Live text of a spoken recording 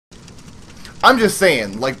I'm just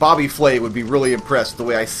saying, like, Bobby Flay would be really impressed the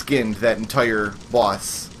way I skinned that entire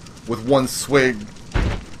boss with one swig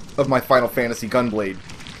of my Final Fantasy Gunblade.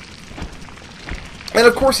 And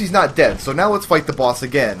of course he's not dead, so now let's fight the boss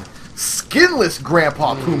again. Skinless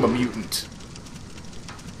Grandpa Puma Mutant.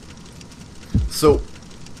 So,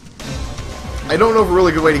 I don't know of a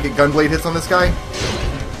really good way to get Gunblade hits on this guy.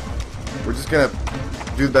 We're just gonna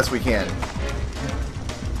do the best we can.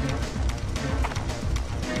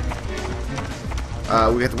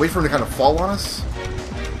 We have to wait for him to kind of fall on us.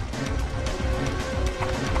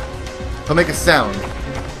 He'll make a sound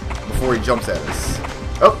before he jumps at us.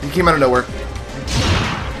 Oh, he came out of nowhere.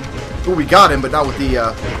 Oh, we got him, but not with the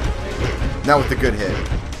good hit.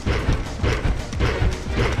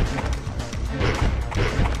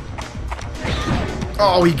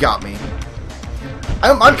 Oh, he got me.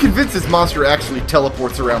 I'm convinced this monster actually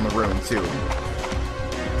teleports around the room, too.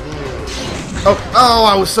 Oh,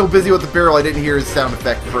 I was so busy with the barrel I didn't hear his sound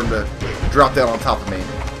effect for him to drop down on top of me.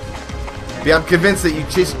 But yeah, I'm convinced that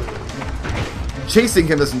chasing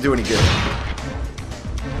him doesn't do any good.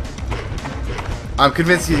 I'm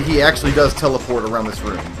convinced he actually does teleport around this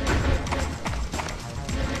room.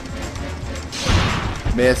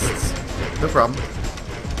 Missed. No problem.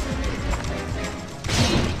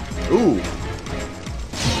 Ooh.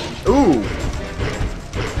 Ooh.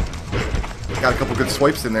 Got a couple good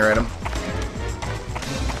swipes in there at him.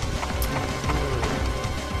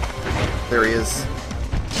 There he is.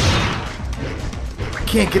 I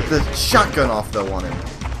can't get the shotgun off, though, on him.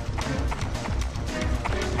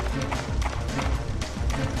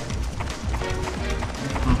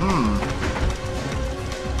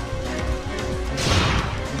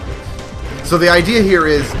 So the idea here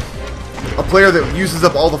is a player that uses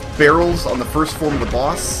up all the barrels on the first form of the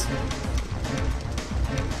boss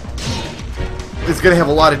is going to have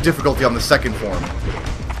a lot of difficulty on the second form.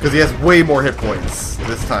 Because he has way more hit points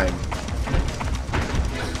this time.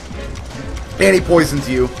 And he poisons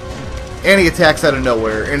you. And he attacks out of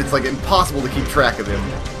nowhere. And it's like impossible to keep track of him.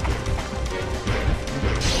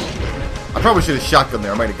 I probably should have shotgunned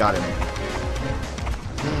there. I might have got him.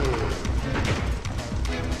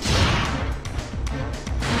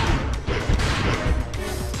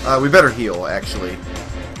 We better heal, actually.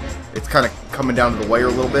 It's kind of coming down to the wire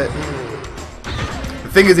a little bit. The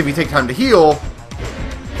thing is, if you take time to heal,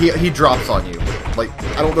 he drops on you. Like,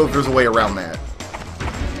 I don't know if there's a way around that.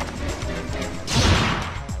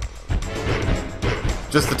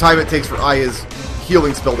 Just the time it takes for Aya's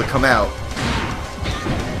healing spell to come out.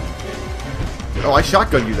 Oh, I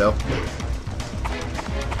shotgunned you, though.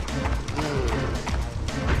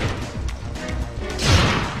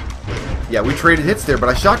 Yeah, we traded hits there, but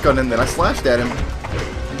I shotgunned him, then I slashed at him.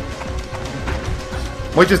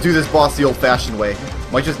 Might just do this boss the old-fashioned way.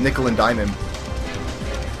 Might just nickel and dime him.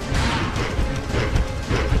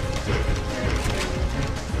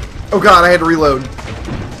 Oh god, I had to reload.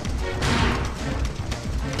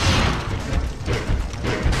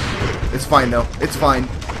 It's fine, though. It's fine.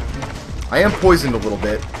 I am poisoned a little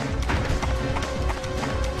bit.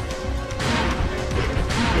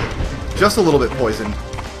 Just a little bit poisoned.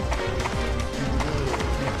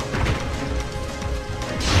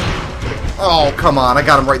 Oh, come on. I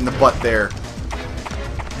got him right in the butt there.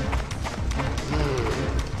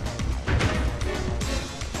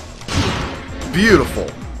 Beautiful.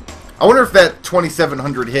 I wonder if that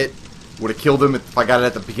 2700 hit would have killed him if I got it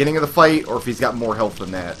at the beginning of the fight, or if he's got more health than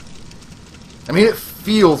that. I mean, it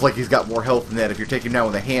feels like he's got more health than that if you're taking him down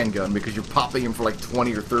with a handgun, because you're popping him for like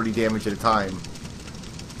 20 or 30 damage at a time.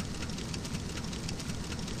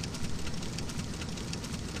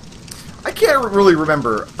 I can't really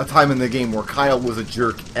remember a time in the game where Kyle was a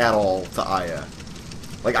jerk at all to Aya.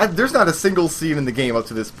 Like, there's not a single scene in the game up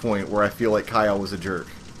to this point where I feel like Kyle was a jerk.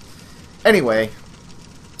 Anyway,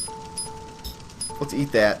 let's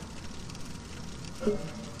eat that.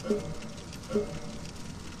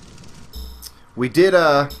 We did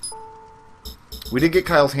get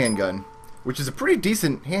Kyle's handgun, which is a pretty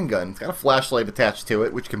decent handgun. It's got a flashlight attached to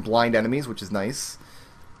it, which can blind enemies, which is nice.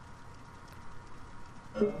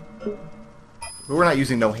 But we're not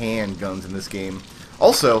using no handguns in this game.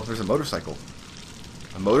 Also, there's a motorcycle.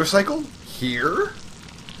 A motorcycle? Here?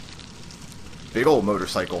 Big old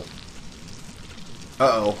motorcycle.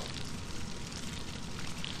 Uh-oh.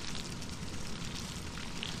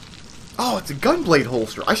 Oh, it's a gunblade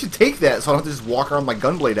holster. I should take that so I don't have to just walk around with my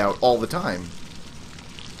gunblade out all the time.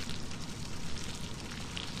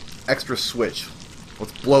 Extra switch.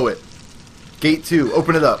 Let's blow it. Gate 2.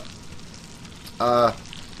 Open it up.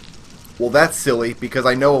 Well, that's silly, because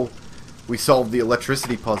I know we solved the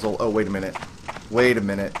electricity puzzle. Oh, wait a minute. Wait a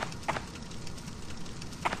minute.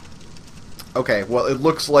 Okay, well, it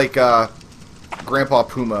looks like Grandpa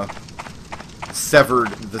Puma severed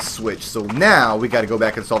the switch. So now we got to go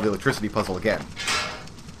back and solve the electricity puzzle again.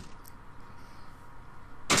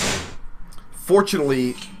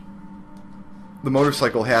 Fortunately, the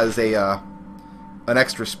motorcycle has a an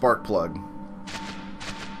extra spark plug.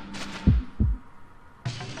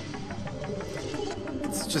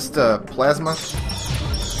 It's just plasma.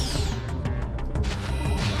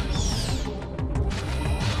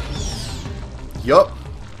 Yup.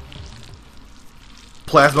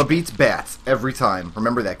 Plasma beats bats every time.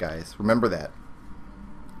 Remember that, guys. Remember that.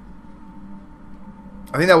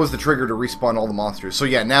 I think that was the trigger to respawn all the monsters. So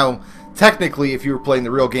yeah, now, technically, if you were playing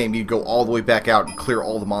the real game, you'd go all the way back out and clear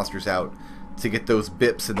all the monsters out to get those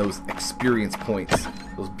bips and those experience points.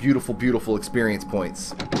 Those beautiful, beautiful experience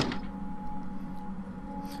points.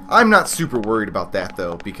 I'm not super worried about that,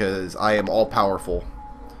 though, because I am all-powerful.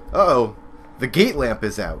 Uh-oh. The gate lamp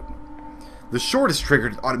is out. The short is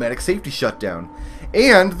triggered automatic safety shutdown.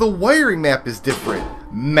 And the wiring map is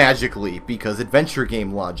different, magically, because adventure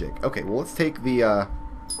game logic. Okay, well, let's take the,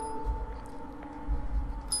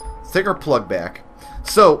 let's take our plug back.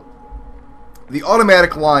 So, the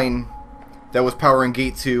automatic line that was powering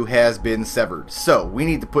Gate 2 has been severed. So, we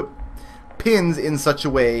need to put pins in such a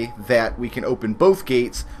way that we can open both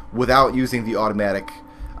gates without using the automatic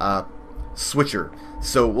switcher.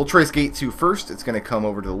 So, we'll trace Gate 2 first. It's going to come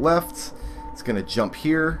over to the left. It's going to jump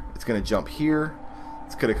here. It's going to jump here.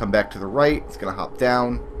 It's going to come back to the right. It's going to hop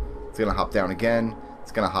down. It's going to hop down again.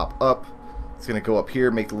 It's going to hop up. It's going to go up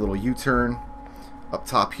here, make a little U-turn. Up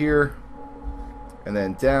top here. And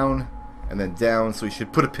then down. And then down. So we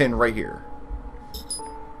should put a pin right here.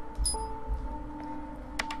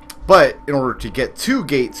 But in order to get to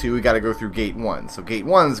Gate 2, we got to go through Gate 1. So Gate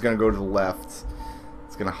 1 is going to go to the left.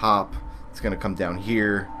 It's going to hop. It's going to come down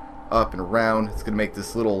here. Up and around. It's going to make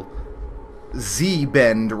this little Z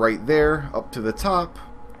bend right there, up to the top,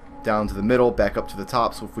 down to the middle, back up to the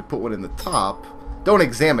top. So if we put one in the top, don't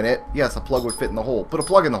examine it. Yes, a plug would fit in the hole. Put a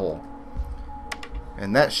plug in the hole.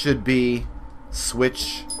 And that should be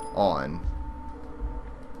switch on.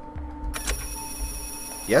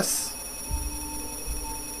 Yes?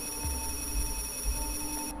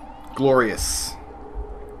 Glorious.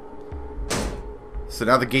 So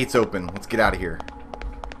now the gate's open. Let's get out of here.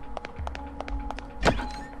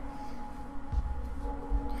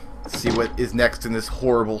 See what is next in this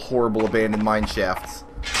horrible, horrible abandoned mine shaft.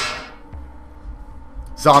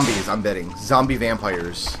 Zombies, I'm betting. Zombie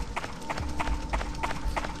vampires.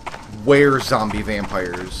 Where zombie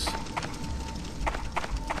vampires?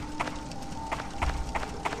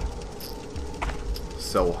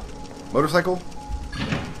 So, motorcycle.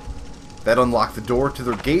 That unlocked the door to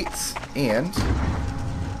the gates, and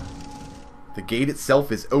the gate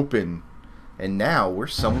itself is open. And now we're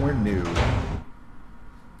somewhere new.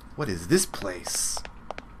 What is this place?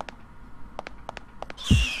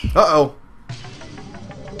 Uh-oh.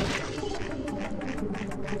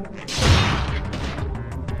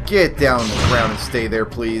 Get down on the ground and stay there,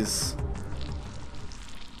 please.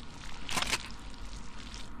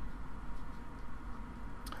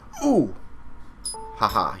 Ooh.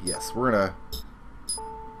 Haha, yes. We're gonna...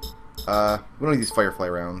 we don't need these firefly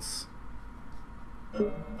rounds.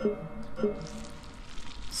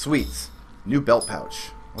 Sweet. New belt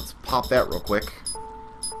pouch. Let's pop that real quick.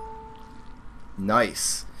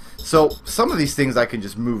 Nice. So some of these things I can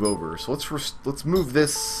just move over. So let's move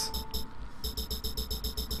this,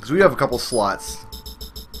 because we have a couple slots,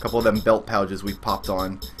 a couple of them belt pouches we've popped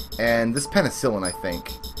on, and this penicillin, I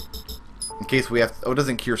think, in case we have. Oh, it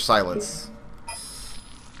doesn't cure silence.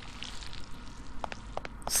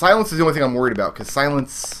 Silence is the only thing I'm worried about, because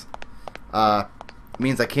silence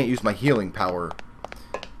means I can't use my healing power.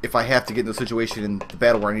 If I have to get into a situation in the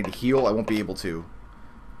battle where I need to heal, I won't be able to.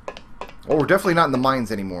 Oh, we're definitely not in the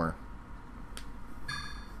mines anymore.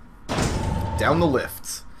 Down the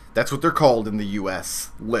lifts. That's what they're called in the US.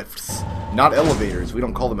 Lifts. Not elevators. We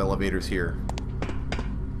don't call them elevators here.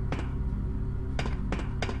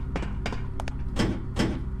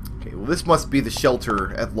 Okay, well this must be the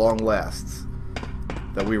shelter at long last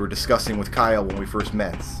that we were discussing with Kyle when we first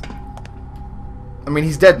met. I mean,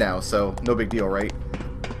 he's dead now, so no big deal, right?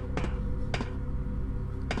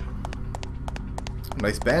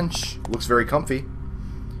 Nice bench. Looks very comfy.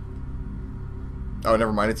 Oh,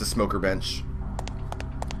 never mind. It's a smoker bench.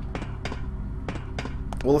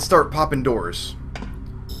 Well, let's start popping doors.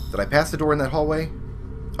 Did I pass the door in that hallway?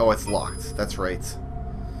 Oh, it's locked. That's right.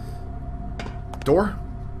 Door?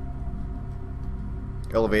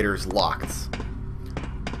 Elevator's locked.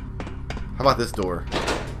 How about this door?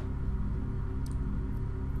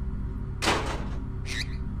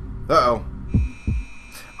 Uh-oh.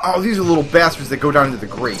 Oh, these are little bastards that go down into the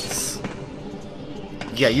grates.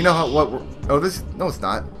 Yeah, you know how what? Oh, this no, it's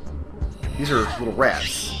not. These are little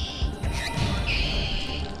rats.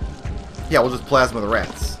 Yeah, we'll just plasma the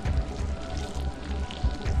rats.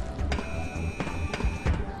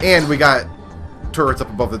 And we got turrets up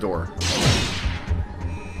above the door.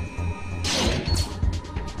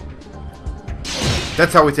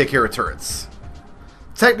 That's how we take care of turrets.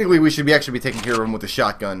 Technically, we should actually be taking care of them with a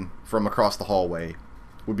shotgun from across the hallway.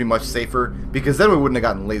 Would be much safer, because then we wouldn't have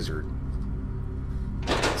gotten lasered.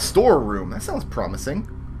 Storeroom. That sounds promising.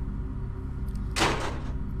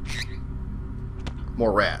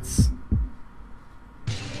 More rats.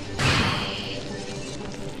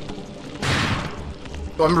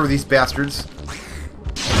 Oh, I remember these bastards.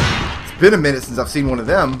 It's been a minute since I've seen one of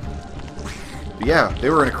them. But yeah,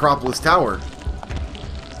 they were in Acropolis Tower.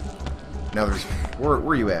 Now there's... Where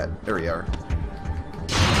are you at? There you are.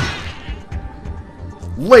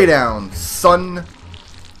 Lay down, son!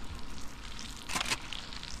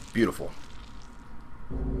 Beautiful.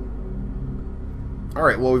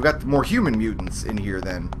 Alright, well, we've got more human mutants in here,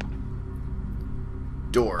 then.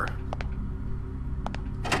 Door.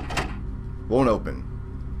 Won't open.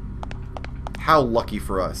 How lucky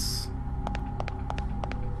for us.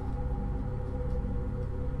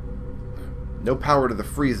 No power to the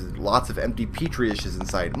freezer. Lots of empty Petri dishes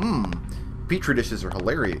inside. Petri dishes are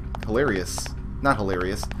hilarious. Not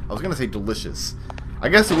hilarious. I was going to say delicious. I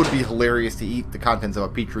guess it would be hilarious to eat the contents of a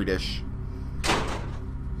Petri dish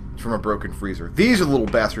from a broken freezer. These are the little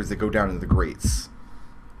bastards that go down into the grates.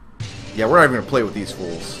 Yeah, we're not even going to play with these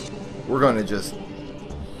fools. We're going to just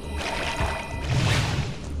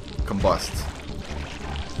combust.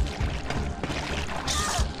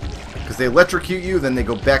 Because they electrocute you, then they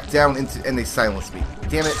go back down into, and they silence me.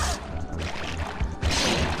 Damn it.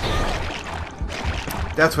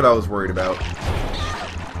 That's what I was worried about.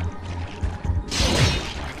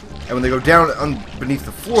 And when they go down beneath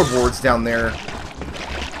the floorboards down there,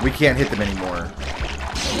 we can't hit them anymore.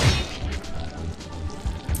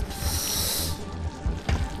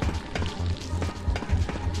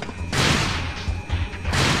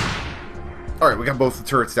 Alright, we got both the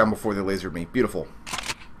turrets down before they lasered me. Beautiful.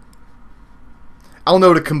 I'll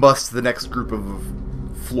know to combust the next group of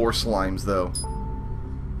floor slimes, though.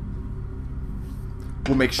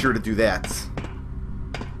 We'll make sure to do that.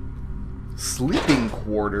 Sleeping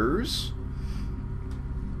quarters.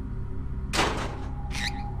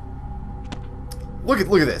 Look at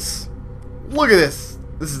this. Look at this.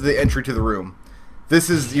 This is the entry to the room. This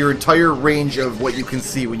is your entire range of what you can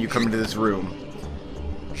see when you come into this room.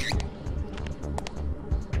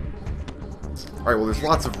 Alright, well, there's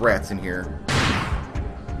lots of rats in here.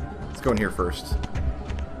 Let's go in here first.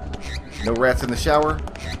 No rats in the shower.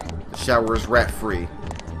 The shower is rat-free.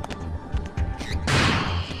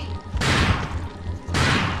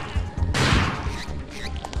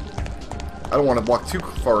 I don't want to walk too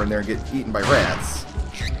far in there and get eaten by rats.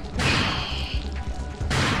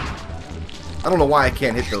 I don't know why I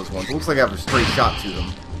can't hit those ones. It looks like I have a straight shot to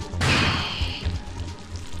them.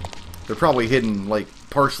 They're probably hidden, like,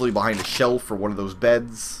 partially behind a shelf or one of those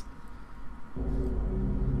beds.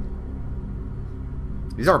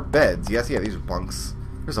 These are beds. Yes, yeah, these are bunks.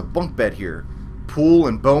 There's a bunk bed here. Poole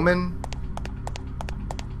and Bowman.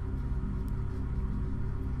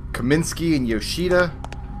 Kaminsky and Yoshida.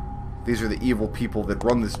 These are the evil people that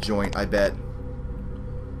run this joint, I bet.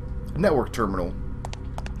 Network terminal.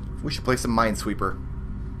 We should play some Minesweeper.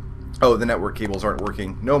 Oh, the network cables aren't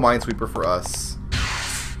working. No Minesweeper for us.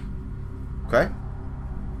 Okay.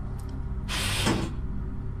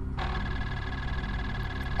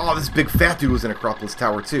 Oh, this big fat dude was in Acropolis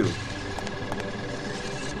Tower, too.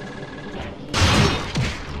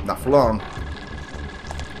 Not for long.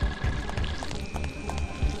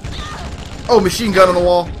 Oh, machine gun on the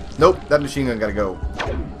wall. Nope, that machine gun gotta go.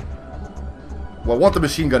 Well, I want the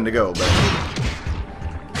machine gun to go, but...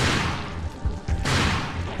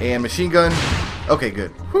 And machine gun. Okay,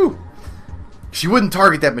 good. Whew. She wouldn't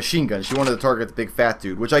target that machine gun. She wanted to target the big fat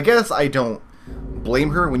dude, which I guess I don't blame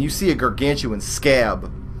her. When you see a gargantuan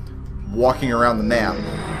scab walking around the map,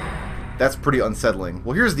 that's pretty unsettling.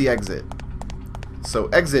 Well, here's the exit. So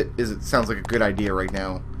exit it sounds like a good idea right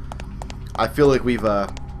now. I feel like we've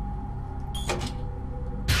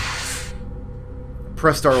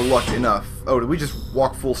pressed our luck enough. Oh, did we just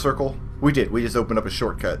walk full circle? We did. We just opened up a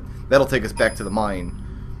shortcut. That'll take us back to the mine.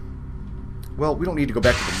 Well, we don't need to go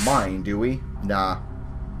back to the mine, do we? Nah.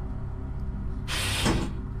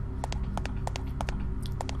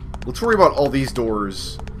 Let's worry about all these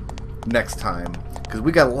doors next time, because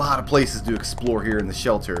we got a lot of places to explore here in the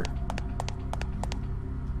shelter.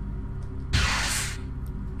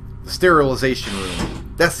 sterilization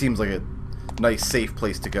room. That seems like a nice, safe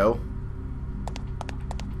place to go.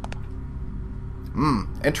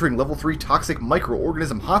 Entering level 3 toxic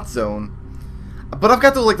microorganism hot zone. But I've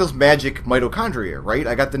got those magic mitochondria, right?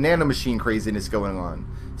 I got the nanomachine craziness going on.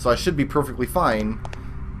 So I should be perfectly fine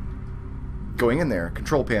going in there.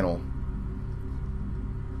 Control panel.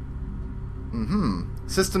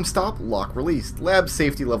 System stop, lock released. Lab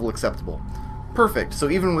safety level acceptable. Perfect. So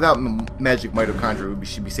even without magic mitochondria, we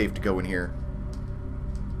should be safe to go in here.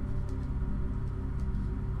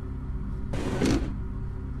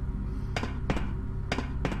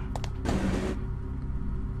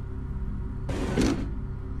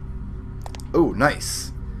 Oh,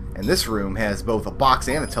 nice. And this room has both a box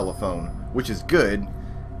and a telephone, which is good,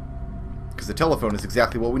 because the telephone is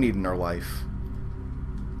exactly what we need in our life.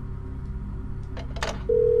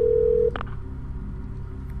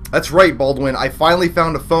 That's right, Baldwin. I finally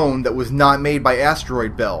found a phone that was not made by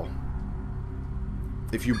Asteroid Bell.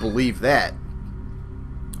 If you believe that.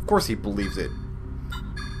 Of course he believes it.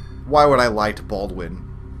 Why would I lie to Baldwin?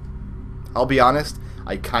 I'll be honest,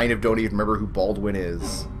 I kind of don't even remember who Baldwin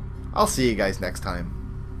is. I'll see you guys next time.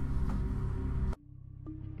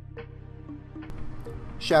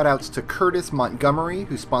 Shoutouts to Curtis Montgomery,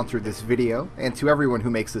 who sponsored this video, and to everyone who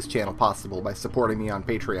makes this channel possible by supporting me on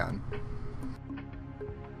Patreon.